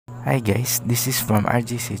Hi guys, this is from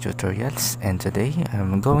RGC Tutorials, and today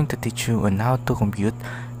I'm going to teach you on how to compute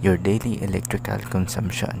your daily electrical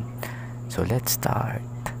consumption. So let's start.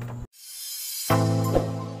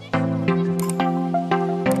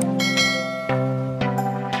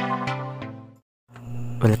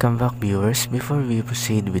 Welcome back viewers. Before we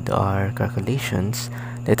proceed with our calculations,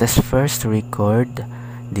 let us first record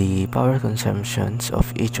the power consumptions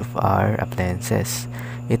of each of our appliances.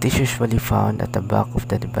 It is usually found at the back of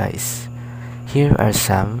the device. Here are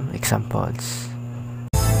some examples.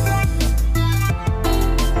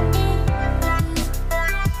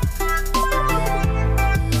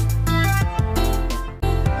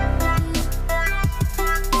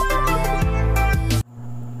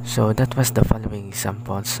 So that was the following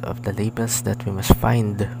examples of the labels that we must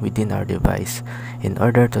find within our device in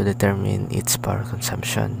order to determine its power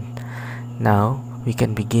consumption. Now, we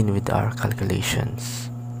can begin with our calculations.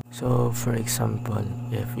 So for example,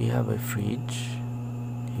 if we have a fridge,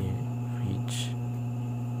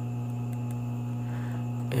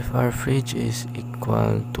 if our fridge is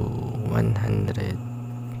equal to 100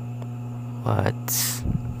 watts,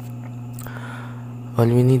 all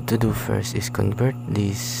we need to do first is convert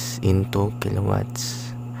this into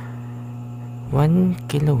kilowatts. 1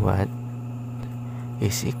 kilowatt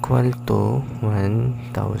is equal to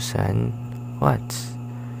 1000 watts.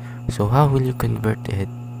 So how will you convert it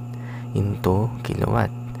into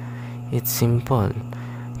kilowatt? It's simple.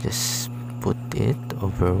 Just put it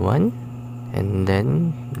over 1 and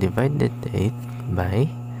then divide it by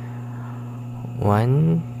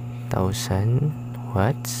 1000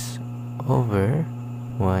 watts over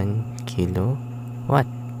 1 kilowatt.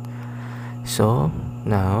 So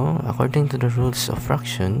now, according to the rules of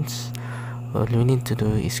fractions, all we need to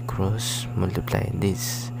do is cross multiply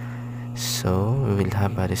this. So we will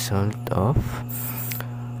have a result of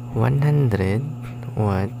 100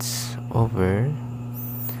 watts over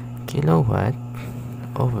kilowatt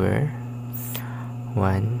over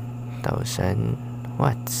 1000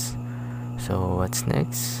 watts. So what's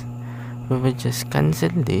next? We will just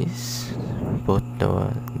cancel this, put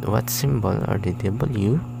the watt symbol or the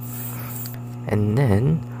W, and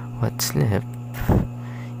then what's left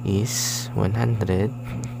is 100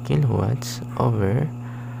 kilowatts over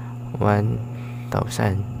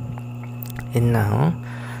 1000. And now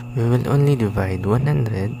we will only divide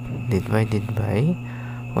 100 divided by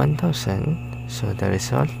 1000, so the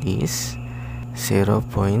result is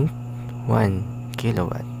 0.1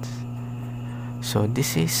 kilowatts. So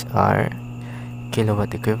this is our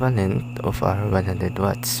kilowatt equivalent of our 100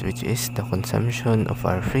 watts, which is the consumption of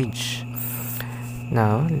our fridge.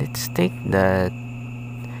 Now let's take that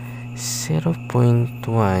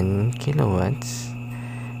 0.1 kilowatts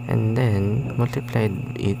and then multiply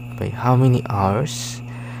it by how many hours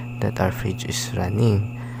that our fridge is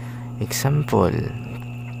running. Example,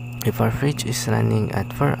 if our fridge is running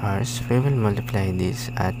at 4 hours, we will multiply this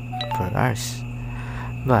at 4 hours.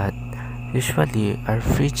 But usually our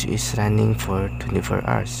fridge is running for 24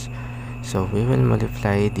 hours, so we will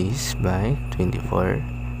multiply this by 24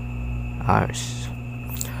 hours.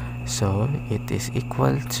 So it is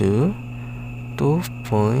equal to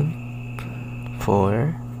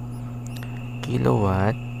 2.4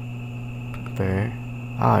 kilowatt per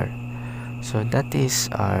hour. So that is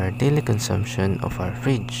our daily consumption of our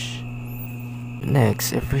fridge.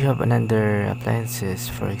 Next, if we have another appliances,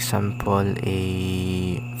 for example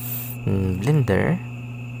a blender,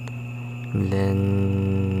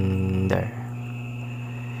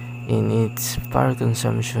 in its power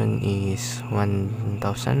consumption is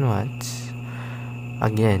 1000 watts.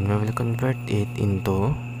 Again, we will convert it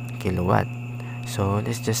into kilowatt. So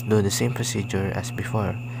let's just do the same procedure as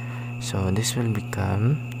before. So this will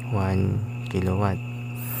become 1 kilowatt,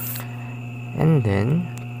 and then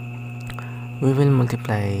we will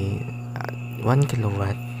multiply 1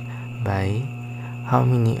 kilowatt by how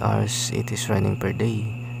many hours it is running per day.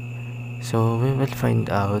 So we will find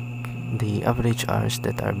out the average hours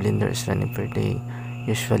that our blender is running per day,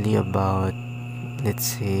 usually about,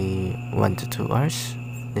 let's say, 1 to 2 hours.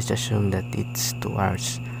 Let's assume that it's 2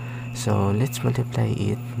 hours. So let's multiply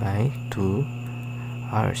it by 2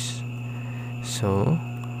 hours. So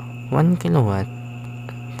 1 kilowatt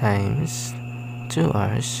times 2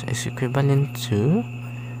 hours is equivalent to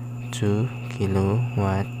 2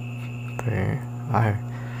 kilowatt per hour.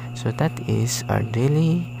 So that is our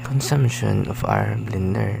daily consumption of our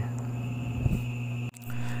blender.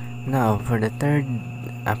 Now for the third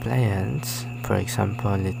appliance, for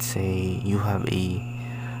example, let's say you have a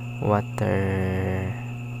water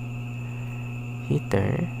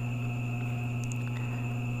heater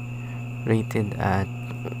rated at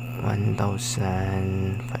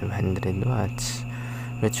 1500 100 watts,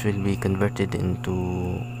 which will be converted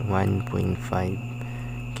into 1.5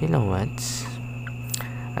 kilowatts.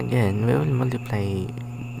 Again, we will multiply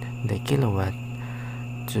the kilowatt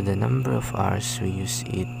to the number of hours we use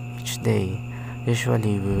it each day.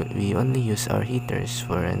 Usually we only use our heaters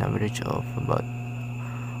for an average of about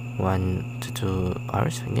 1 to 2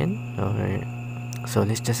 hours again, so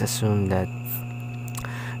let's just assume that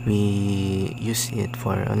we use it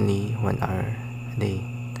for only 1 hour a day.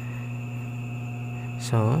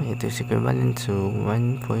 So it is equivalent to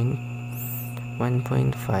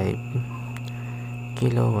 1.5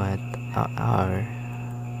 kilowatt hour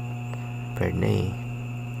per day.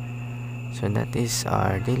 So that is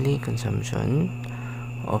our daily consumption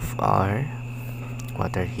of our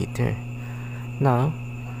water heater. Now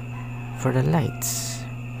for the lights,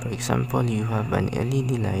 for example, you have an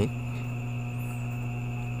LED light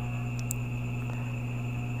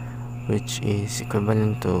which is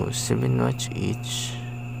equivalent to 7 watts each,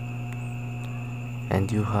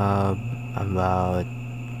 and you have about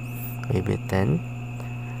maybe 10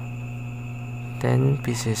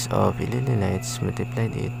 pieces of LED lights,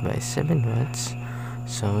 multiplied it by 7 watts,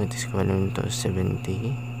 so it is equivalent to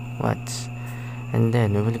 70 watts. And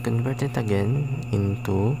then we will convert it again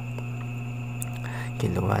into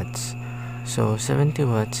kilowatts. So 70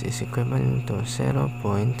 watts is equivalent to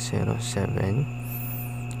 0.07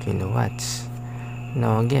 kilowatts.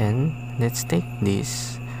 Now again, let's take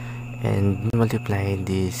this and multiply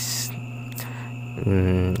this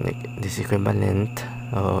equivalent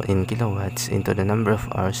in kilowatts into the number of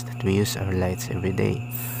hours that we use our lights every day.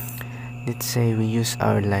 Let's say we use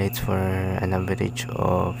our lights for an average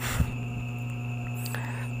of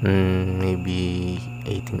maybe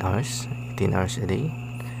 18 hours a day.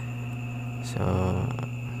 So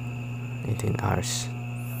 18 hours,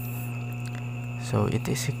 so it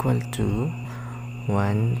is equal to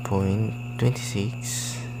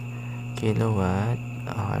 1.26 kilowatt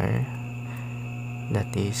hour,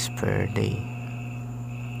 that is per day.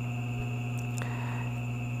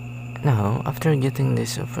 Now after getting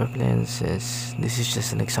this of appliances, this is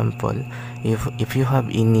just an example. If you have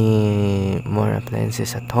any more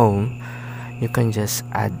appliances at home, you can just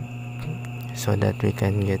add, so that we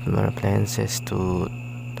can get more appliances to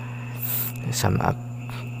sum up.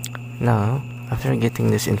 Now after getting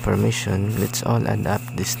this information, let's all add up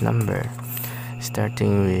this number,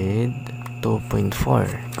 starting with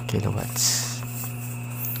 2.4 kilowatts.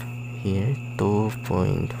 Here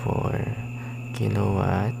 2.4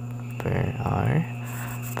 kilowatt per hour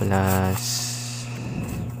plus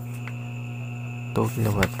 2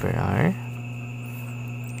 kilowatt per hour,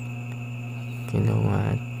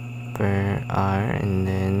 and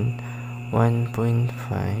then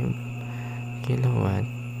 1.5 kilowatt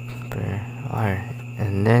per hour,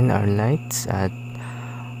 and then our lights at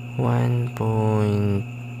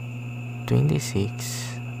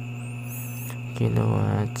 1.26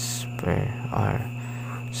 kilowatts per hour.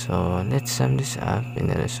 So let's sum this up, and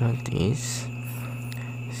the result is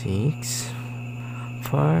 6,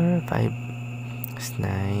 4, 5,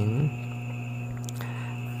 9,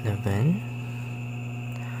 11,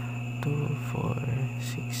 2, 4,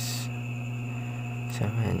 6,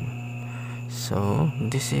 7. So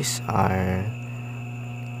this is our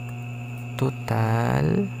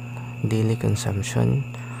total daily consumption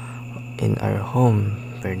in our home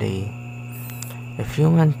per day. If you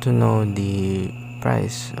want to know the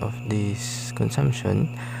price of this consumption,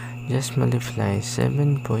 just multiply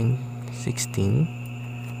 7.16,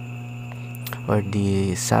 or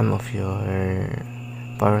the sum of your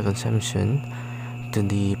power consumption, to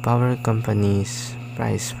the power company's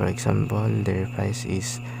price. For example, their price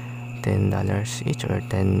is $10 each, or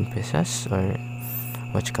 10 pesos, or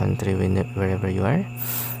which country, wherever you are.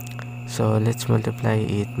 So let's multiply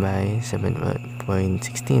it by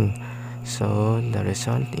 7.16. So the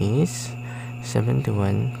result is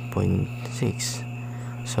 71.6.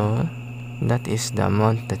 So that is the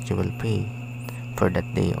amount that you will pay for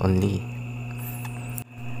that day only.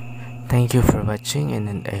 Thank you for watching,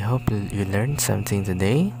 and I hope you learned something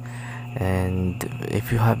today. And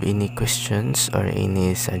if you have any questions or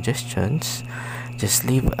any suggestions, just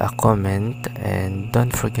leave a comment, and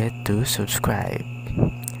don't forget to subscribe.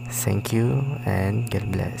 Thank you, and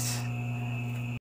God bless.